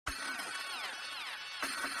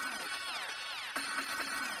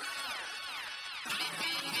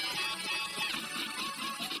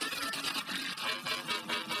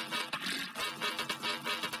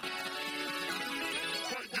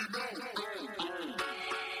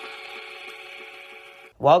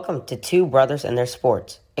Welcome to Two Brothers and Their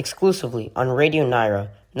Sports, exclusively on Radio Naira,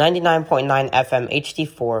 99.9 FM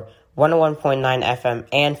HD4, 101.9 FM,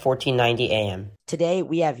 and 1490 AM. Today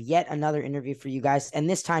we have yet another interview for you guys, and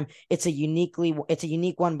this time it's a unique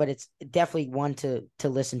one, but it's definitely one to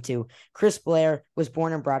listen to. Chris Blair was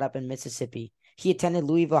born and brought up in Mississippi. He attended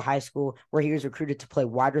Louisville High School, where he was recruited to play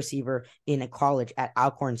wide receiver in a college at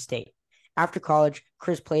Alcorn State. After college,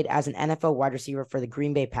 Chris played as an NFL wide receiver for the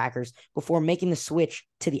Green Bay Packers before making the switch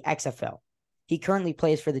to the XFL. He currently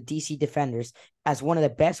plays for the DC Defenders as one of the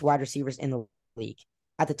best wide receivers in the league.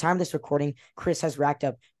 At the time of this recording, Chris has racked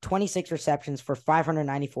up 26 receptions for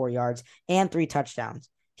 594 yards and 3 touchdowns.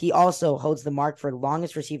 He also holds the mark for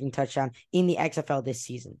longest receiving touchdown in the XFL this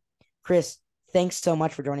season. Chris, thanks so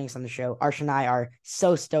much for joining us on the show. Arsh and I are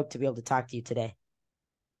so stoked to be able to talk to you today.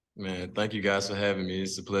 Man, thank you guys for having me.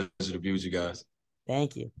 It's a pleasure to be with you guys.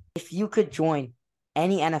 Thank you. If you could join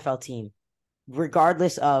any NFL team,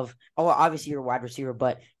 regardless of, obviously you're a wide receiver,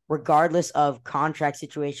 but regardless of contract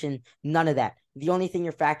situation, none of that. The only thing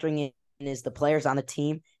you're factoring in is the players on the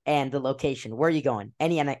team and the location. Where are you going?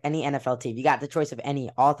 Any NFL team. You got the choice of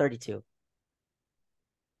all 32.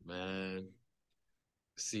 Man,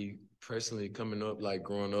 see, personally, coming up, like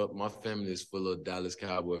growing up, my family is full of Dallas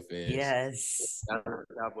Cowboy fans. Yes. Dallas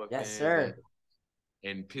Cowboy yes, fans sir.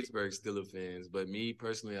 and Pittsburgh Steelers fans. But me,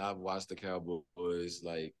 personally, I've watched the Cowboys.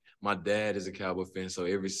 Like, my dad is a Cowboy fan, so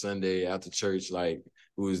every Sunday after church, like,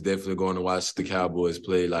 we was definitely going to watch the Cowboys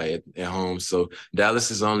play, like, at home. So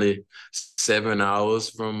Dallas is only 7 hours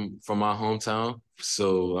from my hometown.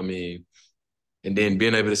 So, I mean, and then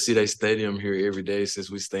being able to see their stadium here every day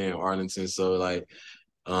since we stay in Arlington. So, like,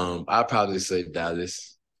 I'd probably say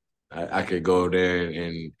Dallas. I could go there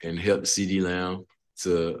and help CeeDee Lamb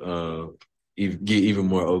to get even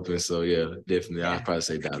more open. So, yeah, definitely. I'd probably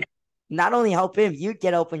say Dallas. Not only help him, you'd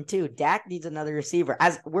get open too. Dak needs another receiver.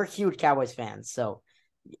 As we're huge Cowboys fans, so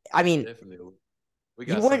I mean, definitely. We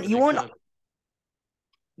got you weren't.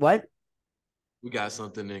 What? We got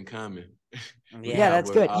something in common. Yeah,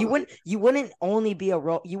 that's good. You wouldn't only be a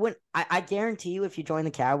role. You wouldn't. I guarantee you, if you join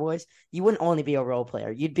the Cowboys, you wouldn't only be a role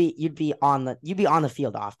player. You'd be on the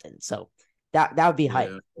field often. So that would be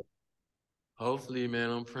hype. Hopefully, man,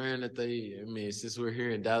 I'm praying that since we're here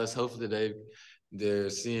in Dallas, hopefully they're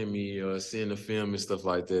seeing me or seeing the film and stuff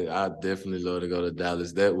like that. I definitely love to go to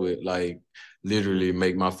Dallas. That would like literally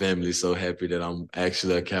make my family so happy that I'm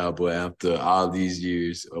actually a Cowboy after all these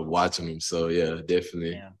years of watching them. So yeah,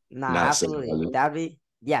 definitely. Yeah. Absolutely. That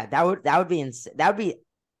would be insane. That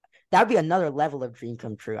would be another level of dream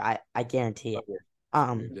come true. I guarantee it.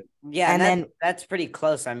 Yeah, and that's pretty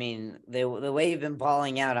close. I mean, the way you've been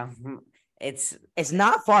balling out, it's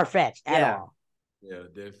not far fetched at all. Yeah,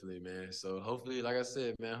 definitely, man. So hopefully, like I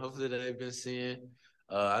said, man, hopefully they've been seeing.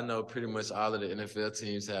 I know pretty much all of the NFL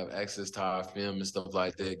teams have access to our film and stuff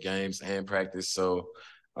like that, games and practice. So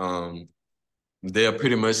they'll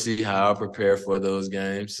pretty much see how I prepare for those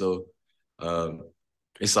games. So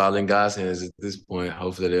it's all in God's hands at this point.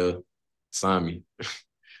 Hopefully they'll sign me.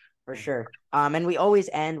 For sure. And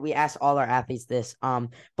we ask all our athletes this.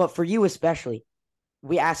 But for you especially,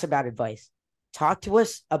 we ask about advice. Talk to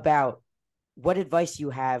us about what advice you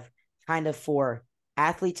have kind of for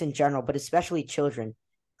athletes in general, but especially children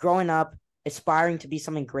growing up, aspiring to be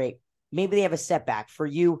something great. Maybe they have a setback. For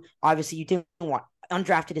you, obviously you didn't want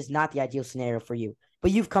undrafted is not the ideal scenario for you,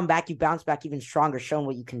 but you've come back, you bounced back even stronger, shown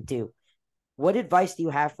what you can do. What advice do you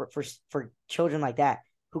have for children like that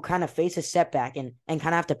who kind of face a setback and kind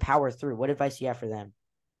of have to power through? What advice do you have for them?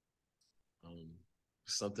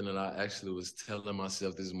 Something that I actually was telling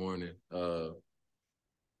myself this morning.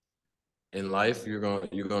 In life, you're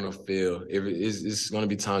gonna fail. It's gonna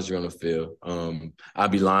be times you're gonna fail. I'd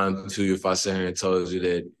be lying to you if I sat here and told you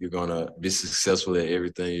that you're gonna be successful at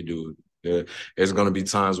everything you do. There's gonna be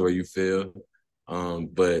times where you fail,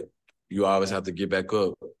 but you always have to get back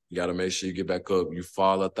up. You got to make sure you get back up. You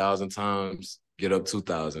fall 1,000 times, get up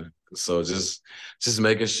 2,000. So just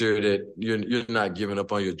making sure that you're not giving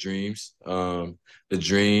up on your dreams, the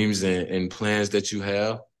dreams and plans that you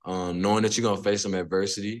have. Knowing that you're going to face some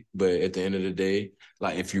adversity, but at the end of the day,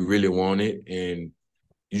 like if you really want it and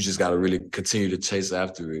you just got to really continue to chase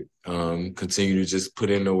after it, continue to just put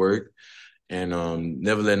in the work and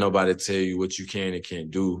never let nobody tell you what you can and can't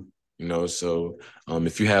do, you know? So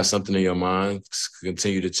if you have something in your mind,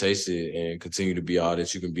 continue to chase it and continue to be all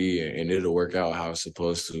that you can be and it'll work out how it's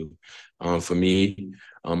supposed to. For me,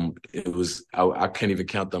 I can't even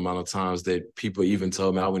count the amount of times that people even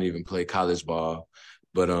told me I wouldn't even play college ball.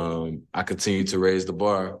 But I continued to raise the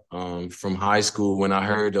bar from high school. When I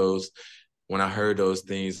heard those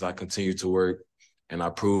things, I continued to work, and I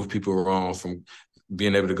proved people wrong. From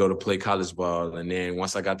being able to go to play college ball. And then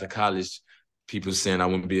once I got to college, people saying I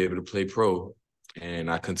wouldn't be able to play pro.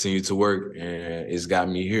 And I continued to work, and it's got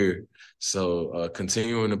me here. So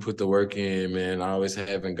continuing to put the work in, man, always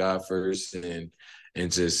having God first, and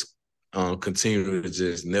just continue to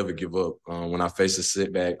just never give up. When I face a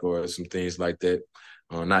setback or some things like that,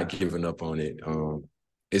 not giving up on it.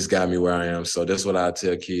 It's got me where I am. So that's what I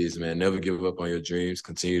tell kids, man. Never give up on your dreams.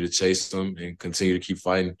 Continue to chase them and continue to keep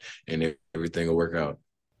fighting, and everything will work out.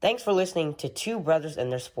 Thanks for listening to Two Brothers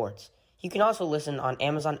and Their Sports. You can also listen on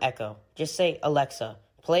Amazon Echo. Just say, Alexa,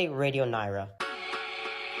 play Radio Naira.